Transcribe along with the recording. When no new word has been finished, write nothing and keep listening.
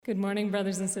Good morning,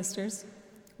 brothers and sisters.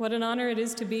 What an honor it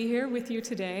is to be here with you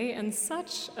today, and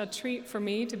such a treat for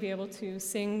me to be able to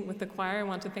sing with the choir. I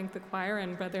want to thank the choir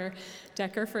and Brother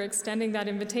Decker for extending that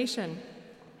invitation.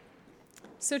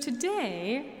 So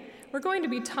today, we're going to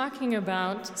be talking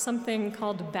about something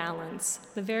called balance,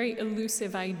 the very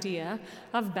elusive idea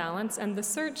of balance and the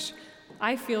search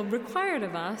I feel required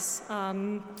of us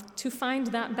to find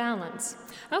that balance.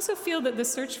 I also feel that the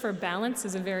search for balance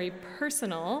is a very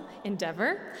personal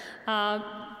endeavor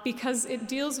because it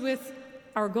deals with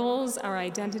our goals, our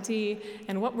identity,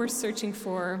 and what we're searching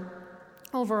for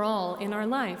overall in our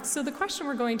life. So the question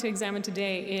we're going to examine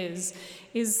today is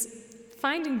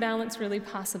finding balance really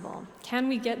possible? Can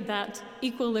we get that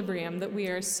equilibrium that we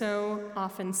are so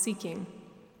often seeking?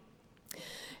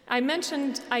 I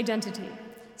mentioned identity.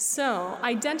 So,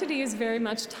 identity is very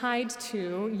much tied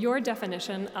to your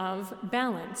definition of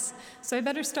balance. So I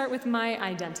better start with my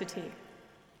identity.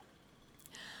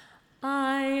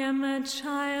 I am a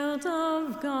child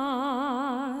of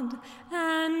God,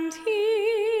 and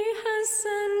He has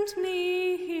sent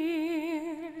me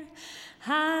here,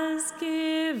 has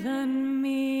given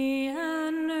me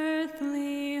an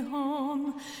earthly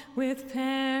home with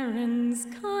parents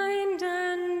kind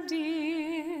and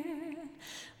dear.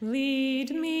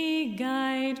 Lead me,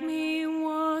 guide me,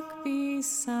 walk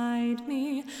beside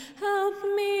me, help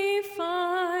me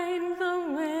find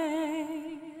the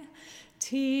way.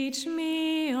 Teach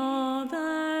me all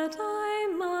that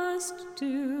I must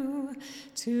do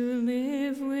to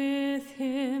live with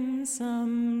Him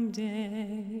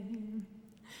someday.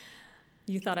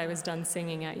 You thought I was done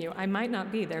singing at you. I might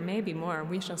not be. There may be more.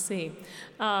 We shall see.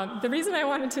 The reason I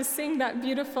wanted to sing that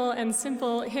beautiful and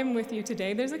simple hymn with you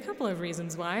today, there's a couple of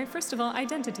reasons why. First of all,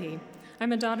 identity.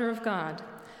 I'm a daughter of God,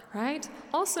 right?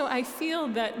 Also, I feel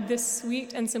that this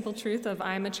sweet and simple truth of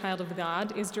I'm a child of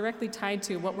God is directly tied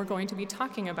to what we're going to be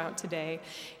talking about today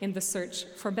in the search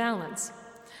for balance.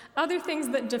 Other things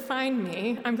that define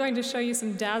me, I'm going to show you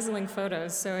some dazzling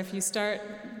photos, so if you start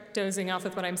dozing off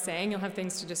with what I'm saying, you'll have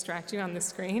things to distract you on the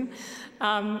screen.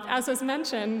 As was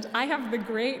mentioned, I have the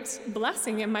great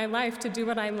blessing in my life to do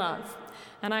what I love,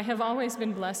 and I have always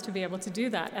been blessed to be able to do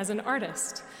that as an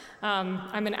artist.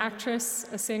 I'm an actress,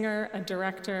 a singer, a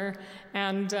director,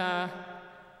 and I'm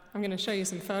going to show you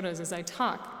some photos as I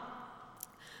talk.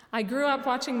 I grew up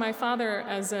watching my father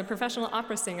as a professional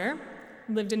opera singer,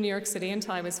 lived in New York City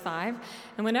until I was 5,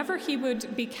 and whenever he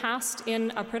would be cast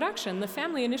in a production, the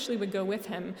family initially would go with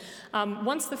him.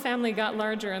 Once the family got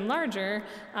larger and larger,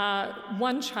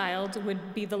 one child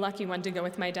would be the lucky one to go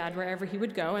with my dad wherever he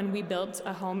would go, and we built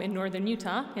a home in northern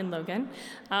Utah, in Logan.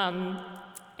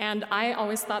 And I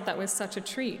always thought that was such a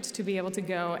treat to be able to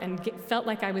go and felt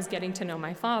like I was getting to know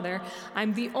my father.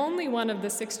 I'm the only one of the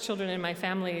 6 children in my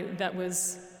family that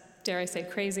was, dare I say,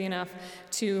 crazy enough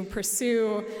to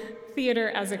pursue theater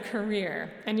as a career.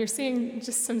 And you're seeing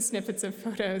just some snippets of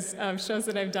photos of shows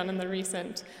that I've done in the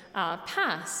recent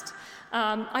past.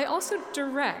 I also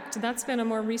direct. That's been a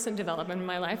more recent development in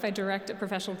my life. I direct at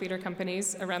professional theater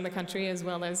companies around the country as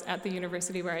well as at the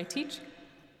university where I teach.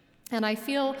 And I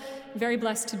feel very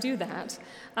blessed to do that.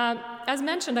 As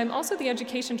mentioned, I'm also the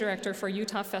education director for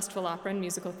Utah Festival Opera and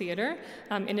Musical Theater,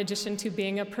 in addition to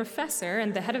being a professor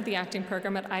and the head of the acting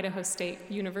program at Idaho State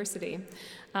University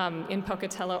in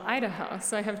Pocatello, Idaho.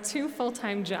 So I have 2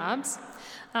 full-time jobs.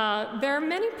 There are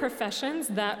many professions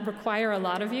that require a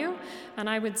lot of you, and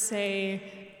I would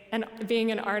say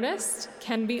being an artist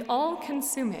can be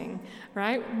all-consuming,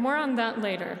 right? More on that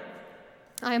later.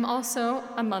 I am also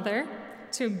a mother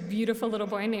to a beautiful little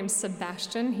boy named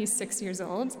Sebastian. He's 6 years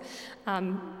old.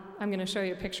 I'm going to show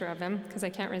you a picture of him because I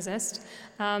can't resist.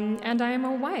 And I am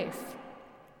a wife.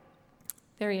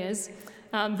 There he is.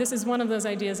 This is one of those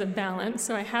ideas of balance.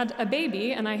 So I had a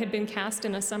baby, and I had been cast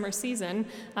in a summer season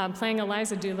playing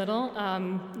Eliza Doolittle.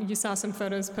 You saw some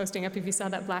photos posting up if you saw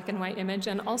that black and white image.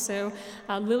 And also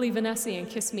Lily Vanessa in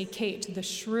Kiss Me Kate, the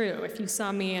shrew. If you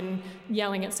saw me and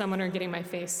yelling at someone or getting my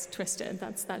face twisted,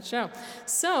 that's that show.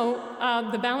 So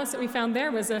the balance that we found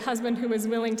there was a husband who was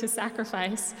willing to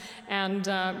sacrifice and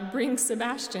bring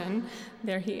Sebastian,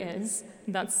 there he is,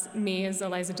 that's me as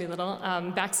Eliza Doolittle,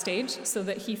 backstage so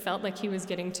that he felt like he was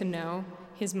getting to know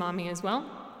his mommy as well.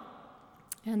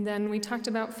 And then we talked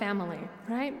about family,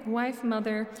 right? Wife,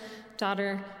 mother,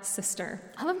 daughter, sister.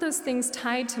 All of those things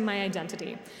tied to my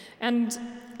identity. And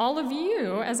all of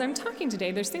you, as I'm talking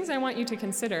today, there's things I want you to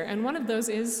consider, and one of those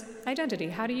is identity.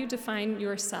 How do you define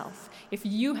yourself? If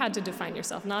you had to define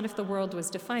yourself, not if the world was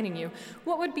defining you,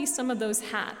 what would be some of those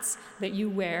hats that you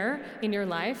wear in your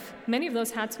life? Many of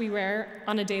those hats we wear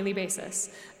on a daily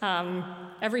basis.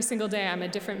 Every single day I'm a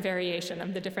different variation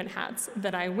of the different hats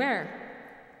that I wear.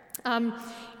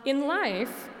 In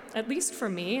life, at least for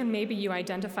me, and maybe you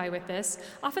identify with this,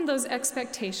 often those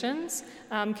expectations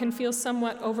can feel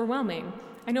somewhat overwhelming.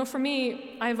 I know for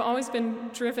me, I've always been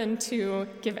driven to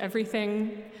give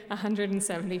everything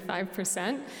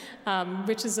 175%,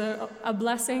 which is a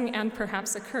blessing and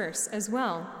perhaps a curse as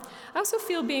well. I also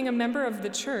feel being a member of the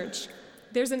church,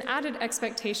 there's an added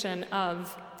expectation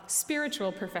of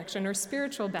spiritual perfection or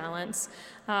spiritual balance.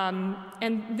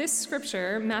 And this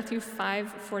scripture, Matthew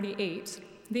 5:48,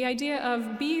 the idea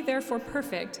of be therefore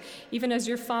perfect, even as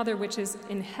your Father which is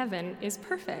in heaven is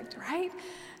perfect, right?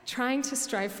 Trying to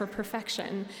strive for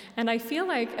perfection. And I feel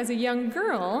like as a young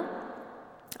girl,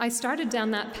 I started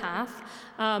down that path,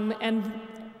 and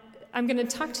I'm going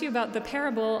to talk to you about the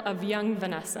parable of young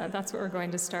Vanessa. That's what we're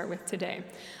going to start with today.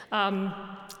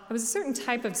 I was a certain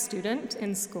type of student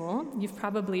in school.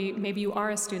 Maybe you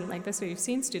are a student like this, or you've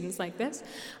seen students like this.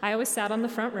 I always sat on the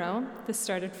front row. This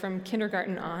started from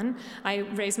kindergarten on. I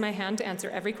raised my hand to answer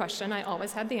every question. I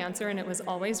always had the answer, and it was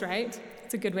always right.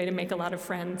 It's a good way to make a lot of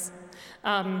friends.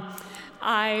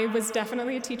 I was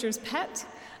definitely a teacher's pet.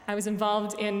 I was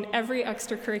involved in every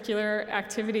extracurricular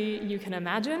activity you can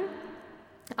imagine.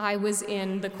 I was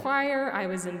in the choir, I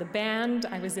was in the band,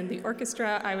 I was in the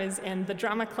orchestra, I was in the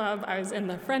drama club, I was in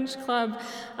the French club,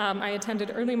 I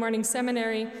attended early morning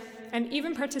seminary, and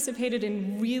even participated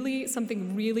in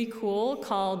something really cool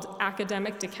called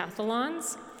academic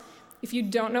decathlons. If you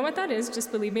don't know what that is,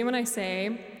 just believe me when I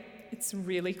say it's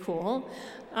really cool.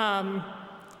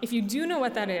 If you do know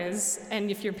what that is, and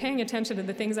if you're paying attention to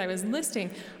the things I was listing,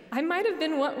 I might have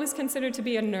been what was considered to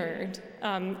be a nerd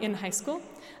in high school.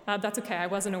 That's okay, I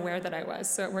wasn't aware that I was,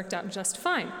 so it worked out just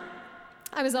fine.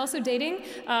 I was also dating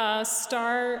a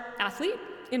star athlete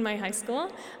in my high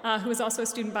school who was also a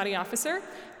student body officer,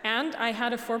 and I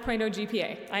had a 4.0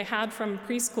 GPA. I had from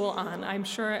preschool on. I'm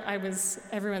sure I was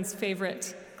everyone's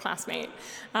favorite classmate.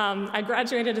 I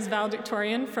graduated as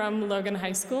valedictorian from Logan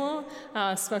High School,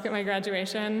 spoke at my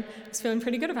graduation. I was feeling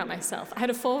pretty good about myself. I had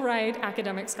a full ride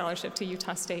academic scholarship to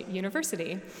Utah State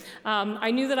University. I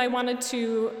knew that I wanted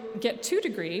to get 2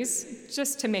 degrees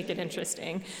just to make it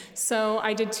interesting. So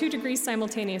I did 2 degrees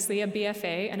simultaneously, a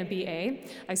BFA and a BA.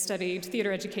 I studied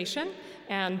theater education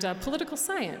and political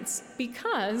science,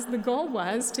 because the goal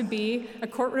was to be a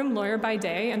courtroom lawyer by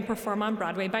day and perform on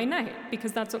Broadway by night,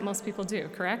 because that's what most people do,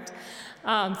 correct?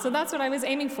 So that's what I was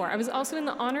aiming for. I was also in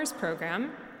the honors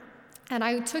program, and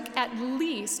I took at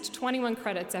least 21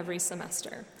 credits every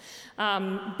semester.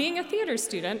 Being a theater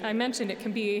student, I mentioned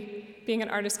being an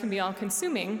artist can be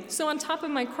all-consuming. So on top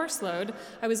of my course load,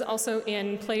 I was also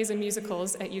in plays and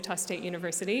musicals at Utah State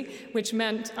University, which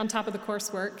meant on top of the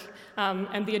coursework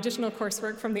and the additional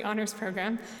coursework from the honors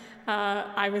program,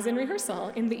 I was in rehearsal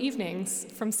in the evenings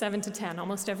from 7 to 10,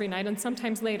 almost every night, and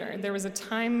sometimes later. There was a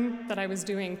time that I was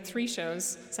doing 3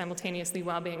 shows simultaneously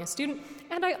while being a student,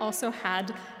 and I also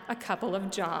had a couple of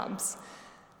jobs.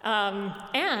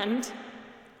 And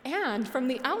from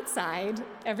the outside,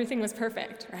 everything was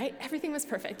perfect, right? Everything was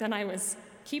perfect, and I was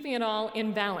keeping it all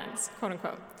in balance, quote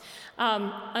unquote,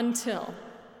 until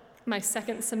my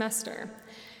second semester,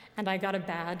 and I got a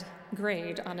bad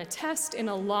grade on a test in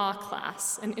a law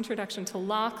class, an introduction to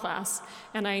law class,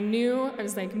 and I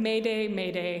was like, Mayday,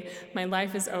 Mayday, my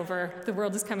life is over, the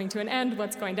world is coming to an end,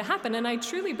 what's going to happen? And I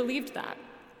truly believed that.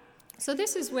 So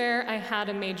this is where I had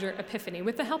a major epiphany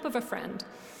with the help of a friend.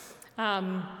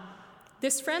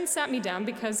 This friend sat me down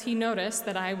because he noticed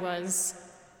that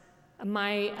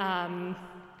my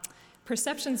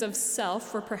perceptions of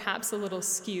self were perhaps a little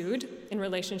skewed in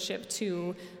relationship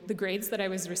to the grades that I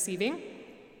was receiving.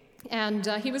 And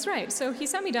he was right. So he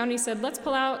sat me down and he said, let's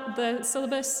pull out the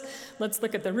syllabus, let's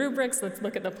look at the rubrics, let's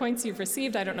look at the points you've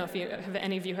received. I don't know if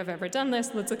any of you have ever done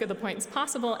this. Let's look at the points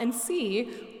possible and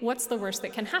see what's the worst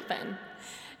that can happen.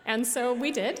 And so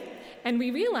we did, and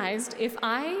we realized if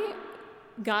I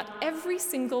got every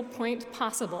single point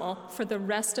possible for the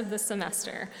rest of the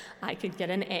semester, I could get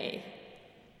an A.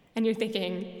 And you're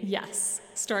thinking, yes,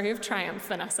 story of triumph,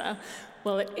 Vanessa.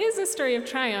 Well, it is a story of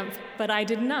triumph, but I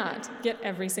did not get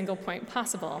every single point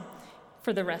possible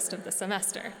for the rest of the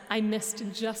semester. I missed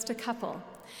just a couple.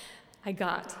 I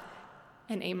got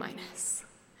an A-.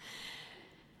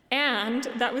 And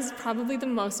that was probably the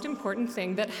most important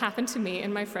thing that happened to me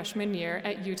in my freshman year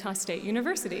at Utah State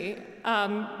University,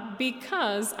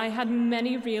 because I had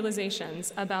many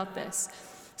realizations about this.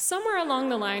 Somewhere along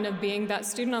the line of being that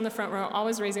student on the front row,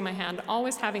 always raising my hand,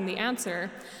 always having the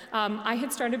answer, I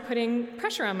had started putting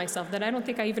pressure on myself that I don't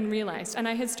think I even realized. And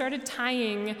I had started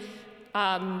tying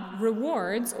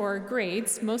rewards or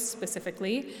grades, most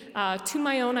specifically, to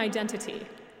my own identity.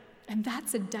 And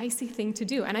that's a dicey thing to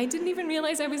do. And I didn't even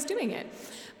realize I was doing it.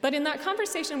 But in that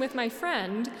conversation with my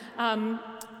friend,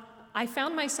 I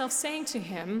found myself saying to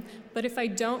him, but if I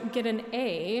don't get an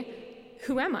A,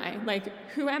 who am I?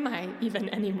 Who am I even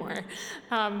anymore?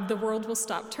 The world will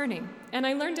stop turning. And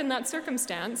I learned in that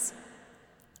circumstance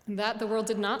that the world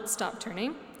did not stop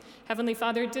turning. Heavenly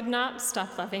Father did not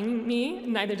stop loving me,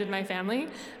 neither did my family.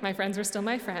 My friends were still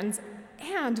my friends.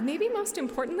 And maybe most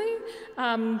importantly,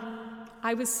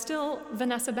 I was still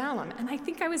Vanessa Ballum. And I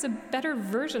think I was a better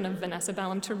version of Vanessa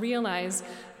Ballum to realize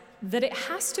that it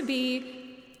has to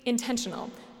be intentional.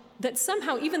 That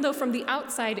somehow, even though from the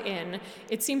outside in,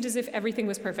 it seemed as if everything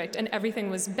was perfect and everything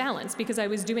was balanced because I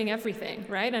was doing everything,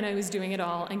 right? And I was doing it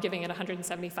all and giving it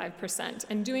 175%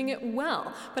 and doing it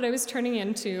well. But I was turning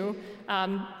into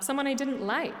someone I didn't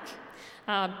like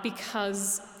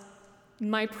because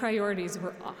my priorities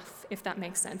were off, if that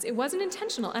makes sense. It wasn't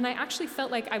intentional, and I actually felt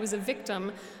like I was a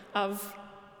victim of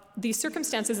the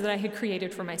circumstances that I had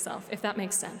created for myself, if that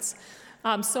makes sense.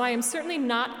 So I am certainly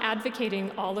not advocating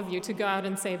all of you to go out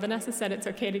and say, Vanessa said it's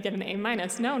okay to get an A-.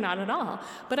 No, not at all.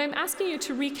 But I'm asking you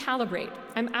to recalibrate.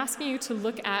 I'm asking you to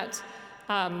look at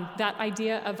that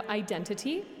idea of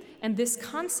identity and this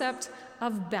concept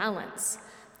of balance.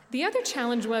 The other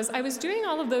challenge was I was doing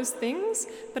all of those things,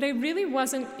 but I really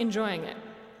wasn't enjoying it.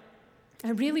 I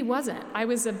really wasn't. I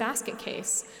was a basket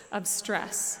case of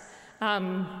stress.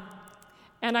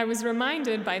 And I was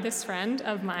reminded by this friend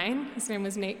of mine, his name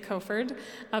was Nate Coford,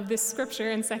 of this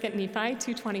scripture in 2 Nephi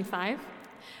 2:25.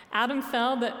 Adam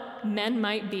fell that men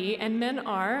might be, and men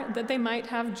are, that they might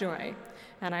have joy.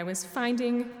 And I was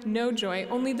finding no joy,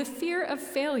 only the fear of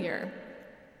failure,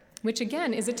 which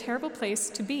again is a terrible place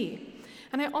to be.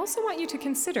 And I also want you to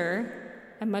consider,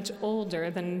 I'm much older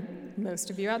than most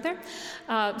of you out there.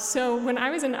 So when I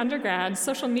was in undergrad,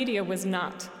 social media was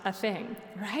not a thing,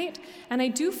 right? And I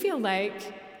do feel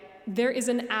like there is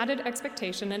an added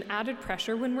expectation and added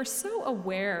pressure when we're so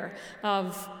aware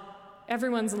of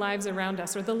everyone's lives around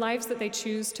us or the lives that they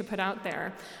choose to put out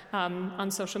there on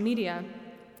social media.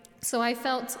 So I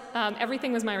felt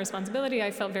everything was my responsibility. I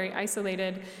felt very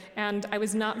isolated, and I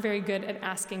was not very good at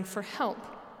asking for help.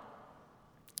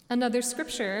 Another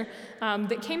scripture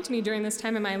that came to me during this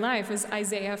time in my life was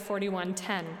Isaiah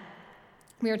 41:10.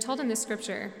 We are told in this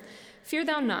scripture, "Fear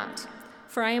thou not,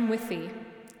 for I am with thee.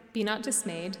 Be not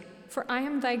dismayed, for I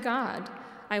am thy God.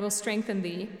 I will strengthen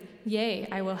thee. Yea,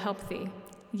 I will help thee.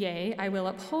 Yea, I will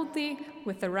uphold thee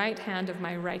with the right hand of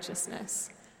my righteousness."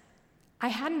 I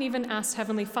hadn't even asked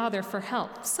Heavenly Father for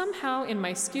help. Somehow, in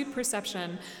my skewed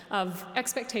perception of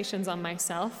expectations on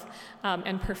myself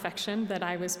and perfection that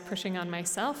I was pushing on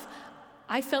myself,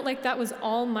 I felt like that was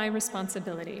all my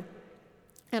responsibility.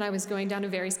 And I was going down a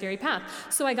very scary path.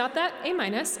 So I got that A-,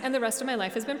 and the rest of my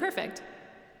life has been perfect.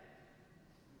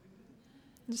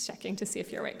 Just checking to see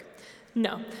if you're awake.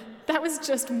 No, that was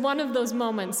just one of those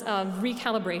moments of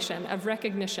recalibration, of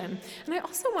recognition. And I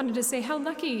also wanted to say how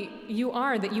lucky you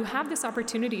are that you have this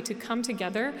opportunity to come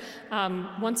together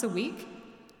once a week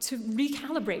to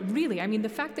recalibrate, really. I mean, the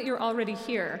fact that you're already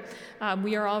here,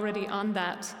 we are already on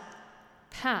that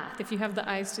path. If you have the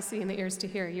eyes to see and the ears to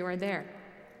hear, you are there.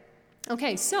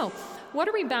 Okay, so what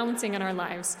are we balancing in our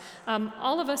lives?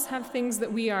 All of us have things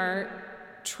that we are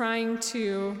trying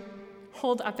to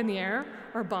hold up in the air,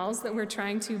 or balls that we're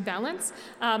trying to balance.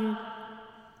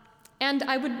 And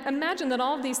I would imagine that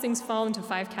all of these things fall into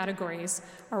 5 categories.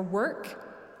 Our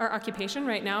work, our occupation.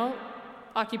 Right now,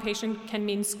 occupation can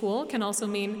mean school, can also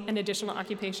mean an additional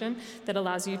occupation that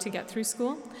allows you to get through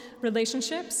school.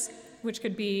 Relationships, which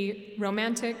could be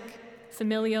romantic,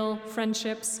 familial,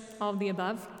 friendships, all of the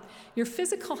above. Your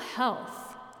physical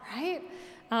health, right?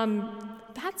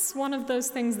 That's one of those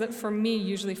things that for me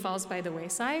usually falls by the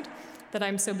wayside, that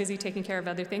I'm so busy taking care of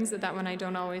other things that one I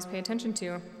don't always pay attention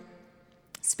to.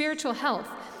 Spiritual health,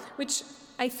 which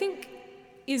I think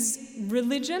is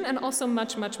religion and also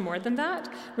much, much more than that.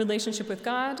 Relationship with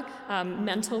God,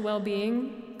 mental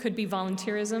well-being, could be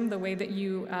volunteerism, the way that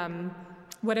you,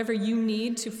 whatever you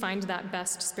need to find that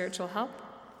best spiritual help.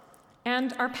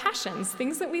 And our passions,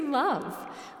 things that we love,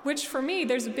 which for me,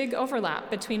 there's a big overlap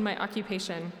between my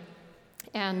occupation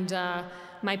and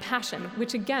my passion,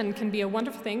 which again can be a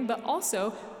wonderful thing, but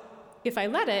also, if I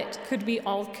let it, could be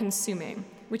all-consuming,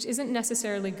 which isn't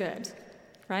necessarily good,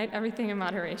 right? Everything in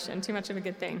moderation, too much of a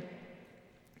good thing.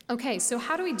 Okay, so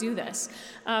how do we do this?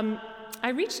 I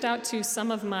reached out to some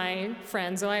of my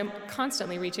friends, so I'm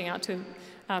constantly reaching out to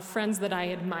friends that I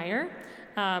admire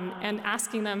and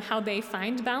asking them how they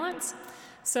find balance.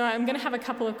 So I'm going to have a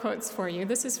couple of quotes for you.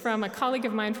 This is from a colleague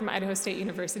of mine from Idaho State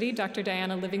University, Dr.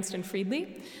 Diana Livingston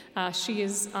Friedley. She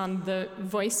is on the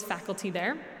voice faculty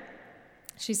there.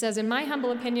 She says, in my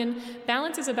humble opinion,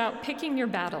 balance is about picking your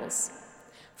battles.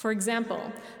 For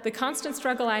example, the constant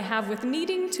struggle I have with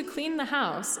needing to clean the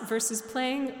house versus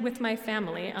playing with my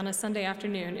family on a Sunday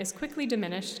afternoon is quickly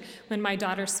diminished when my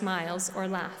daughter smiles or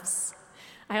laughs.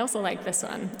 I also like this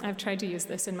one. I've tried to use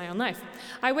this in my own life.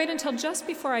 I wait until just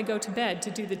before I go to bed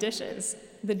to do the dishes.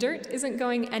 The dirt isn't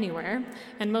going anywhere,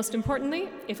 and most importantly,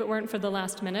 if it weren't for the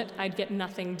last minute, I'd get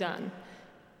nothing done.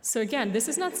 So again, this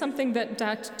is not something that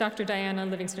Dr. Diana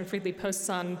Livingston Freedley posts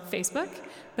on Facebook,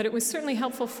 but it was certainly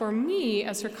helpful for me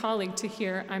as her colleague to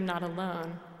hear I'm not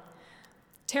alone.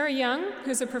 Tara Young,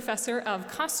 who's a professor of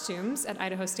costumes at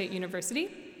Idaho State University,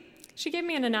 she gave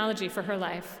me an analogy for her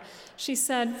life. She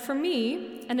said, for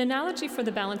me, an analogy for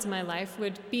the balance of my life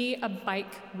would be a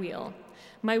bike wheel.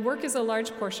 My work is a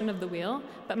large portion of the wheel,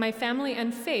 but my family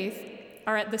and faith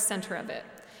are at the center of it.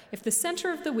 If the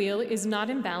center of the wheel is not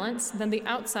in balance, then the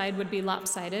outside would be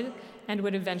lopsided and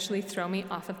would eventually throw me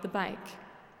off of the bike.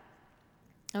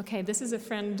 Okay, this is a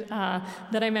friend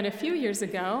that I met a few years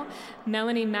ago,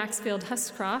 Melanie Maxfield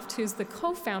Huscroft, who's the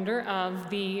co-founder of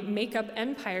the Makeup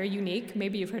Empire Unique,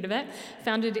 maybe you've heard of it,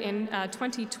 founded in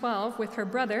 2012 with her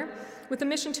brother, with a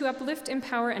mission to uplift,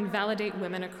 empower, and validate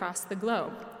women across the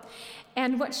globe.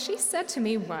 And what she said to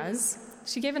me was,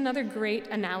 she gave another great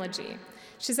analogy.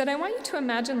 She said, I want you to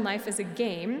imagine life as a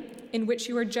game in which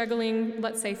you are juggling,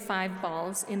 let's say, 5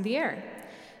 balls in the air.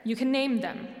 You can name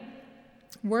them: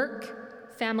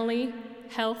 work, family,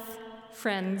 health,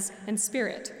 friends, and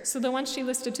spirit. So the ones she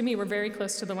listed to me were very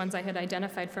close to the ones I had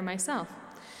identified for myself.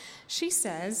 She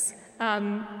says,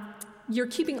 you're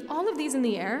keeping all of these in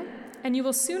the air, and you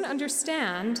will soon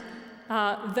understand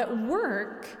that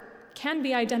work can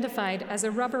be identified as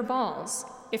a rubber balls.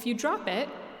 If you drop it,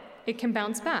 it can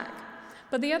bounce back.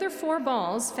 But the other 4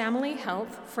 balls, family,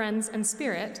 health, friends, and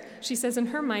spirit, she says in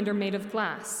her mind are made of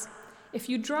glass. If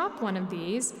you drop one of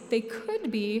these, they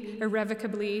could be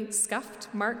irrevocably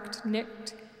scuffed, marked,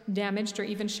 nicked, damaged, or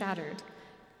even shattered,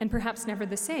 and perhaps never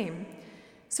the same.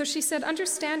 So she said,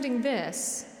 understanding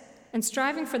this and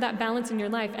striving for that balance in your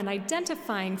life and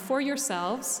identifying for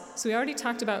yourselves, so we already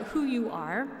talked about who you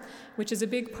are, which is a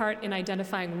big part in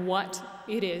identifying what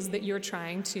it is that you're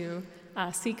trying to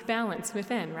seek balance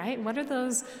within, right? What are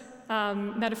those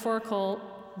metaphorical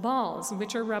balls?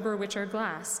 Which are rubber, which are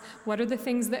glass? What are the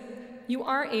things that you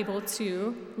are able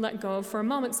to let go of for a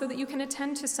moment so that you can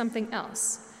attend to something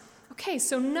else? Okay,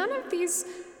 so none of these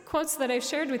quotes that I've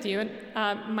shared with you,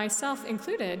 myself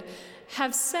included,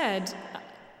 have said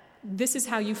this is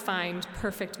how you find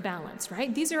perfect balance,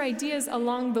 right? These are ideas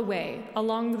along the way,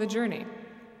 along the journey.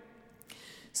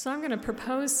 So I'm going to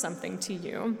propose something to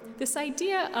you. This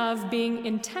idea of being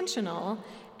intentional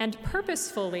and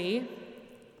purposefully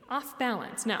off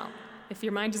balance. Now, if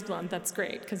your mind is blown, that's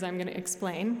great, because I'm going to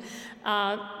explain.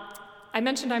 I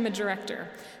mentioned I'm a director.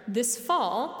 This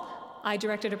fall, I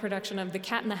directed a production of The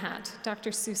Cat in the Hat,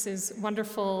 Dr. Seuss's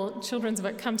wonderful children's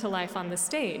book come to life on the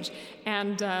stage.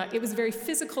 And it was a very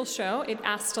physical show. It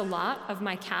asked a lot of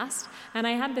my cast. And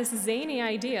I had this zany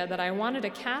idea that I wanted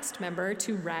a cast member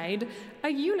to ride a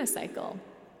unicycle.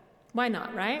 Why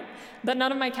not, right? But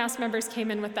none of my cast members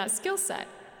came in with that skill set.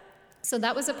 So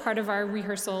that was a part of our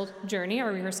rehearsal journey,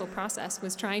 our rehearsal process,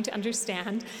 was trying to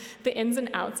understand the ins and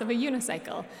outs of a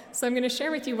unicycle. So I'm going to share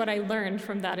with you what I learned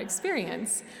from that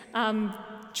experience.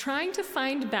 Trying to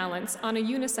find balance on a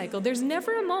unicycle, there's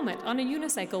never a moment on a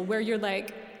unicycle where you're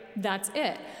like, that's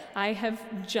it. I have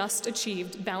just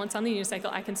achieved balance on the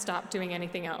unicycle. I can stop doing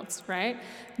anything else, right?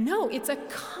 No, it's a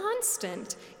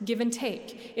constant give and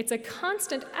take. It's a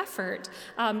constant effort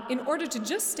in order to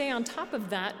just stay on top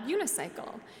of that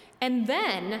unicycle. And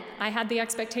then I had the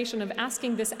expectation of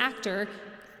asking this actor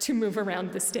to move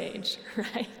around the stage,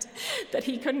 right? That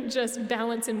he couldn't just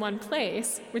balance in one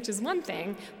place, which is one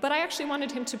thing, but I actually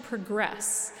wanted him to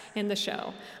progress in the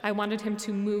show. I wanted him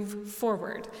to move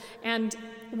forward. And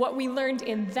what we learned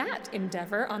in that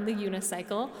endeavor on the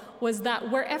unicycle was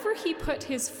that wherever he put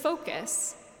his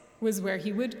focus was where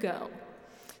he would go.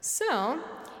 So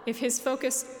if his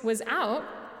focus was out,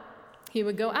 he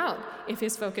would go out. If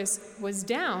his focus was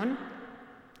down,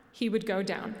 he would go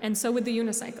down. And so would the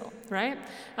unicycle, right?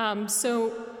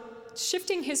 So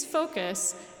shifting his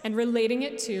focus and relating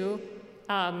it to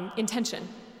intention,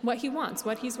 what he wants,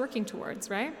 what he's working towards,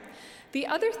 right? The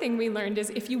other thing we learned is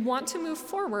if you want to move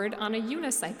forward on a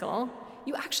unicycle,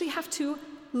 you actually have to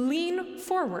lean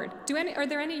forward. Are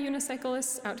there any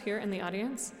unicyclists out here in the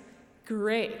audience?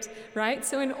 Great, right?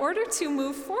 So in order to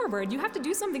move forward, you have to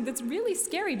do something that's really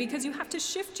scary because you have to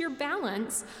shift your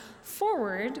balance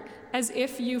forward as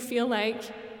if you feel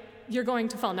like you're going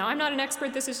to fall. Now, I'm not an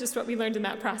expert. This is just what we learned in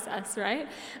that process, right?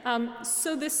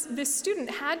 So this student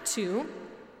had to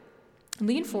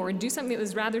lean forward, do something that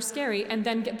was rather scary, and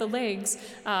then get the legs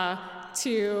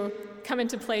to come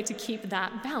into play to keep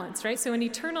that balance, right? So an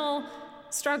eternal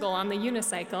struggle on the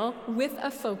unicycle with a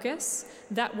focus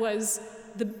that was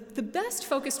the best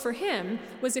focus for him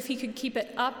was if he could keep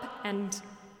it up and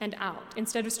out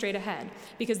instead of straight ahead,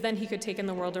 because then he could take in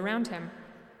the world around him.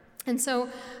 And so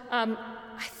I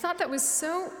thought that was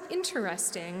so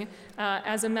interesting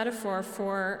as a metaphor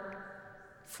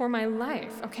for my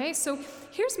life, okay? So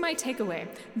here's my takeaway.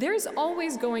 There's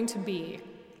always going to be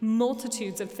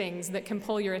multitudes of things that can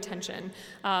pull your attention.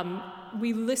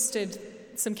 We listed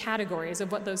some categories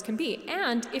of what those can be.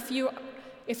 And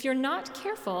if you're not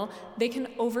careful, they can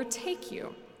overtake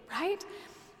you, right?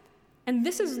 And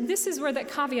this is where that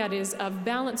caveat is of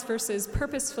balance versus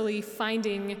purposefully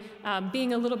finding,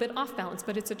 being a little bit off balance,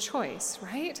 but it's a choice,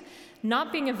 right?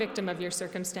 Not being a victim of your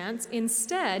circumstance,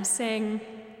 instead saying,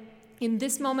 in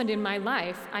this moment in my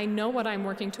life, I know what I'm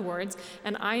working towards,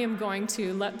 and I am going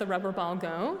to let the rubber ball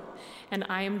go, and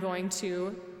I am going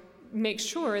to make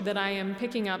sure that I am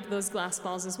picking up those glass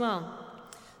balls as well.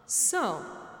 So,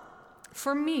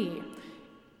 for me,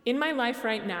 in my life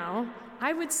right now,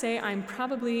 I would say I'm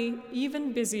probably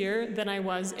even busier than I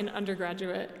was in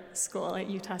undergraduate school at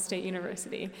Utah State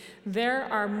University. There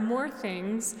are more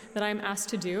things that I'm asked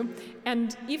to do,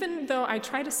 and even though I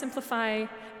try to simplify,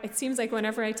 it seems like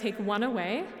whenever I take one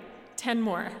away, 10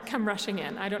 more come rushing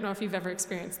in. I don't know if you've ever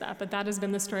experienced that, but that has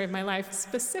been the story of my life,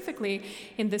 specifically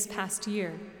in this past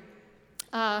year.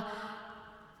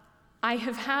 I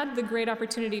have had the great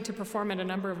opportunity to perform at a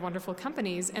number of wonderful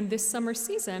companies, and this summer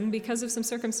season, because of some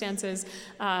circumstances,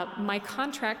 my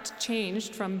contract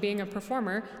changed from being a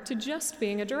performer to just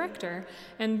being a director.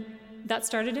 And that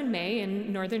started in May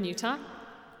in northern Utah.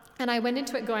 And I went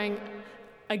into it going,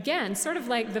 again, sort of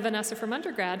like the Vanessa from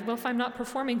undergrad, well, if I'm not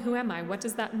performing, who am I? What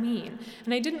does that mean?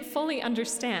 And I didn't fully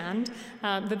understand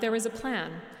that there was a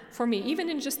plan for me, even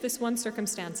in just this one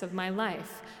circumstance of my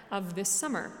life of this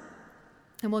summer.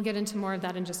 And we'll get into more of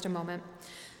that in just a moment.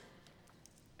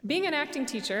 Being an acting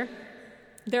teacher,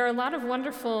 there are a lot of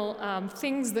wonderful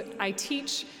things that I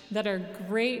teach that are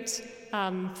great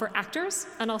for actors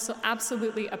and also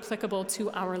absolutely applicable to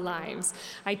our lives.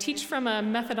 I teach from a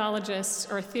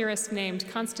methodologist or a theorist named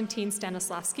Konstantin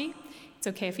Stanislavski. It's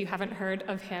okay if you haven't heard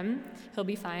of him, he'll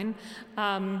be fine.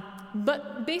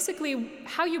 But basically,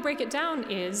 how you break it down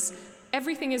is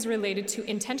everything is related to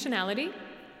intentionality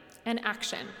and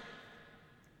action.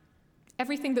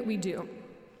 Everything that we do.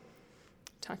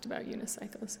 Talked about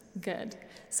unicycles. Good.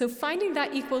 So finding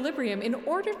that equilibrium, in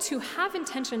order to have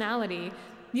intentionality,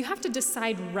 you have to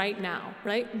decide right now,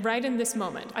 right? Right in this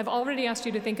moment. I've already asked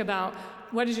you to think about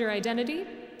what is your identity?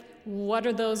 What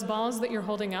are those balls that you're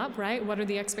holding up, right? What are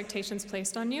the expectations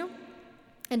placed on you?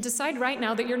 And decide right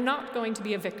now that you're not going to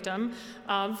be a victim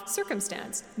of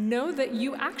circumstance. Know that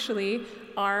you actually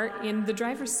are in the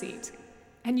driver's seat,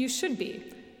 and you should be.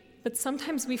 But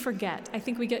sometimes we forget. I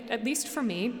think we get, at least for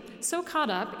me, so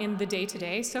caught up in the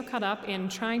day-to-day, so caught up in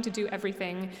trying to do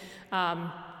everything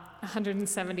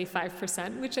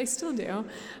 175%, which I still do.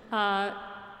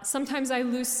 Sometimes I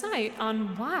lose sight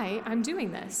on why I'm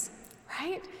doing this,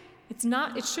 right? It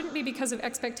shouldn't be because of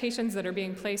expectations that are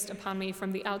being placed upon me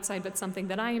from the outside, but something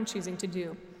that I am choosing to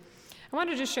do. I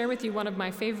wanted to share with you one of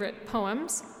my favorite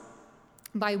poems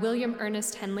by William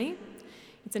Ernest Henley.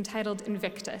 It's entitled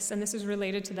Invictus, and this is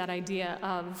related to that idea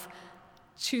of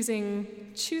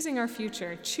choosing our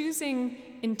future, choosing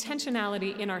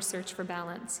intentionality in our search for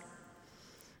balance.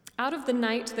 Out of the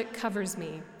night that covers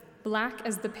me, black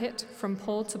as the pit from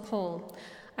pole to pole,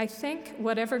 I thank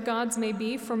whatever gods may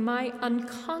be for my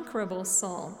unconquerable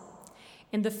soul.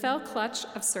 In the fell clutch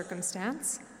of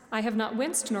circumstance, I have not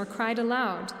winced nor cried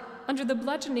aloud. Under the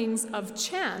bludgeonings of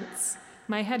chance,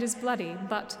 my head is bloody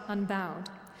but unbowed.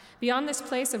 Beyond this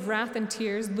place of wrath and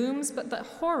tears looms but the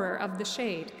horror of the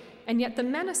shade, and yet the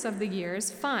menace of the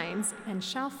years finds and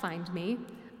shall find me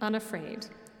unafraid.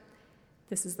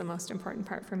 This is the most important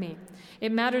part for me.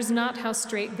 It matters not how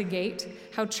straight the gate,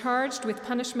 how charged with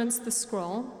punishments the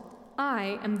scroll.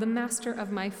 I am the master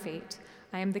of my fate.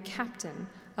 I am the captain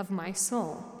of my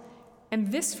soul.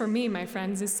 And this, for me, my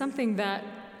friends, is something that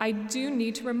I do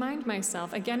need to remind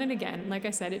myself again and again. Like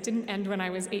I said, it didn't end when I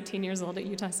was 18 years old at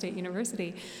Utah State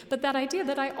University. But that idea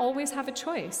that I always have a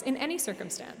choice in any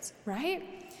circumstance, right?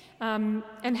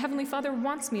 And Heavenly Father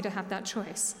wants me to have that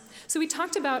choice. So we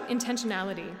talked about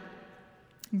intentionality,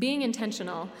 being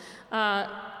intentional.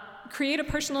 Create a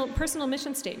personal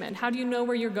mission statement. How do you know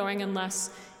where you're going unless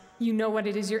You know what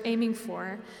it is you're aiming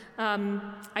for.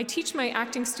 I teach my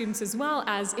acting students as well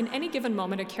as in any given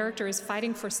moment, a character is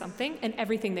fighting for something, and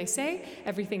everything they say,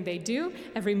 everything they do,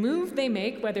 every move they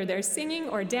make, whether they're singing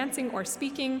or dancing or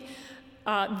speaking,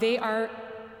 they are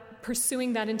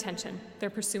pursuing that intention.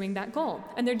 They're pursuing that goal.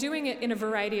 And they're doing it in a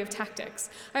variety of tactics.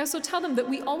 I also tell them that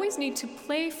we always need to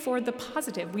play for the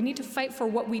positive. We need to fight for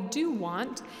what we do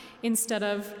want instead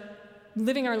of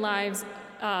living our lives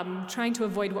trying to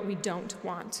avoid what we don't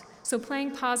want. So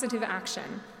playing positive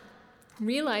action.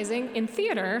 Realizing in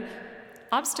theater,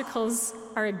 obstacles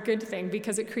are a good thing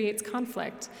because it creates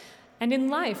conflict. And in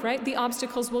life, right, the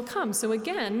obstacles will come. So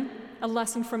again, a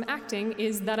lesson from acting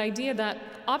is that idea that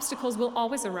obstacles will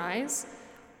always arise.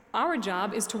 Our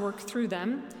job is to work through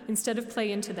them instead of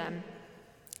play into them.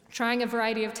 Trying a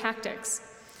variety of tactics.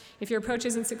 If your approach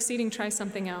isn't succeeding, try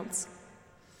something else.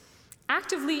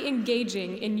 Actively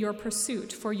engaging in your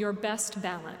pursuit for your best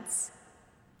balance,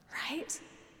 right?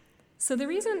 So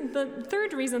the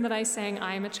third reason that I sang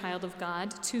I Am a Child of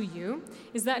God to you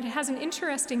is that it has an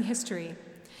interesting history.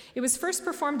 It was first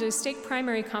performed at a stake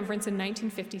primary conference in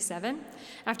 1957.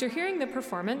 After hearing the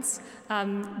performance,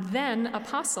 then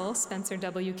Apostle Spencer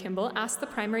W. Kimball asked the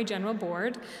Primary General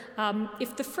Board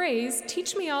if the phrase,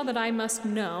 "Teach me all that I must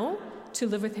know to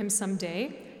live with him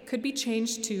someday," could be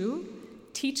changed to,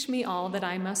 "Teach me all that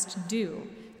I must do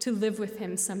to live with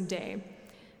him someday."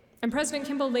 And President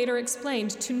Kimball later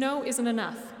explained, to know isn't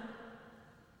enough.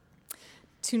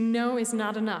 To know is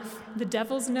not enough. The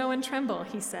devils know and tremble,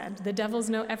 he said. The devils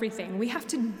know everything. We have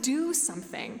to do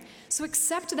something. So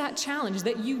accept that challenge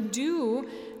that you do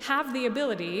have the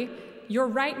ability. Your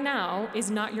right now is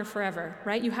not your forever,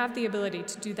 right? You have the ability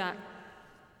to do that.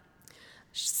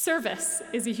 Service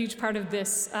is a huge part of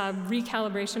this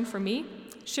recalibration for me,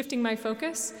 shifting my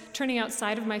focus, turning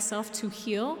outside of myself to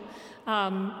heal.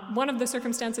 One of the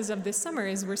circumstances of this summer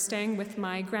is we're staying with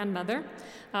my grandmother,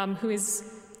 who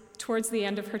is towards the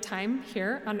end of her time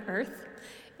here on earth.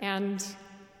 And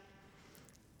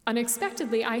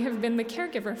unexpectedly, I have been the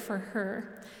caregiver for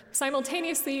her.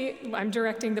 Simultaneously, I'm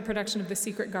directing the production of The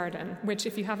Secret Garden, which,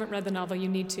 if you haven't read the novel, you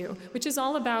need to, which is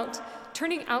all about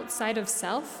turning outside of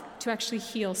self to actually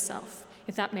heal self,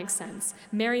 if that makes sense.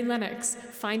 Mary Lennox,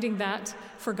 finding that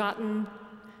forgotten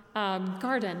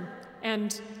garden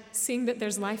and seeing that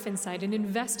there's life inside and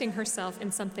investing herself in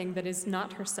something that is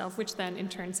not herself, which then in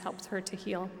turn helps her to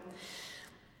heal,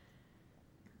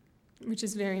 which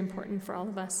is very important for all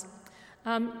of us.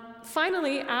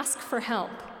 Finally, ask for help.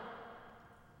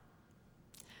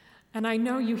 And I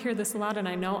know you hear this a lot, and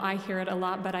I know I hear it a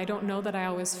lot, but I don't know that I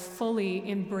always fully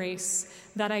embrace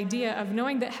that idea of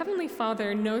knowing that Heavenly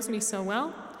Father knows me so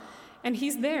well, and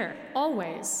He's there,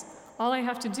 always. All I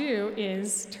have to do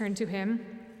is turn to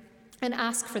Him and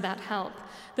ask for that help.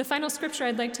 The final scripture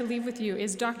I'd like to leave with you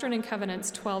is Doctrine and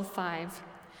Covenants 12:5.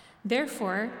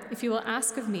 Therefore, if you will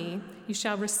ask of me, you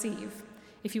shall receive.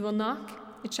 If you will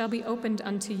knock, it shall be opened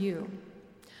unto you.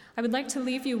 I would like to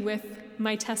leave you with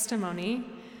my testimony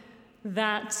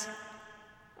that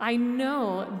I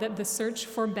know that the search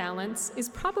for balance is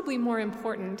probably more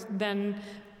important than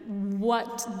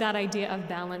what that idea of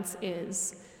balance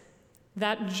is.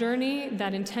 That journey,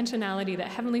 that intentionality that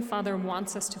Heavenly Father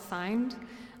wants us to find,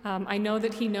 I know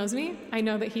that He knows me. I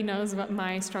know that He knows what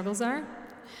my struggles are.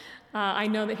 I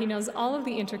know that He knows all of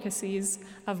the intricacies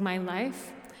of my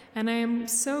life. And I am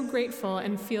so grateful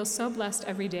and feel so blessed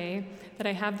every day that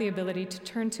I have the ability to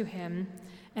turn to Him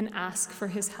and ask for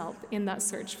His help in that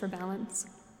search for balance.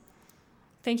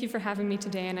 Thank you for having me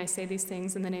today, and I say these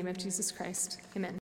things in the name of Jesus Christ. Amen.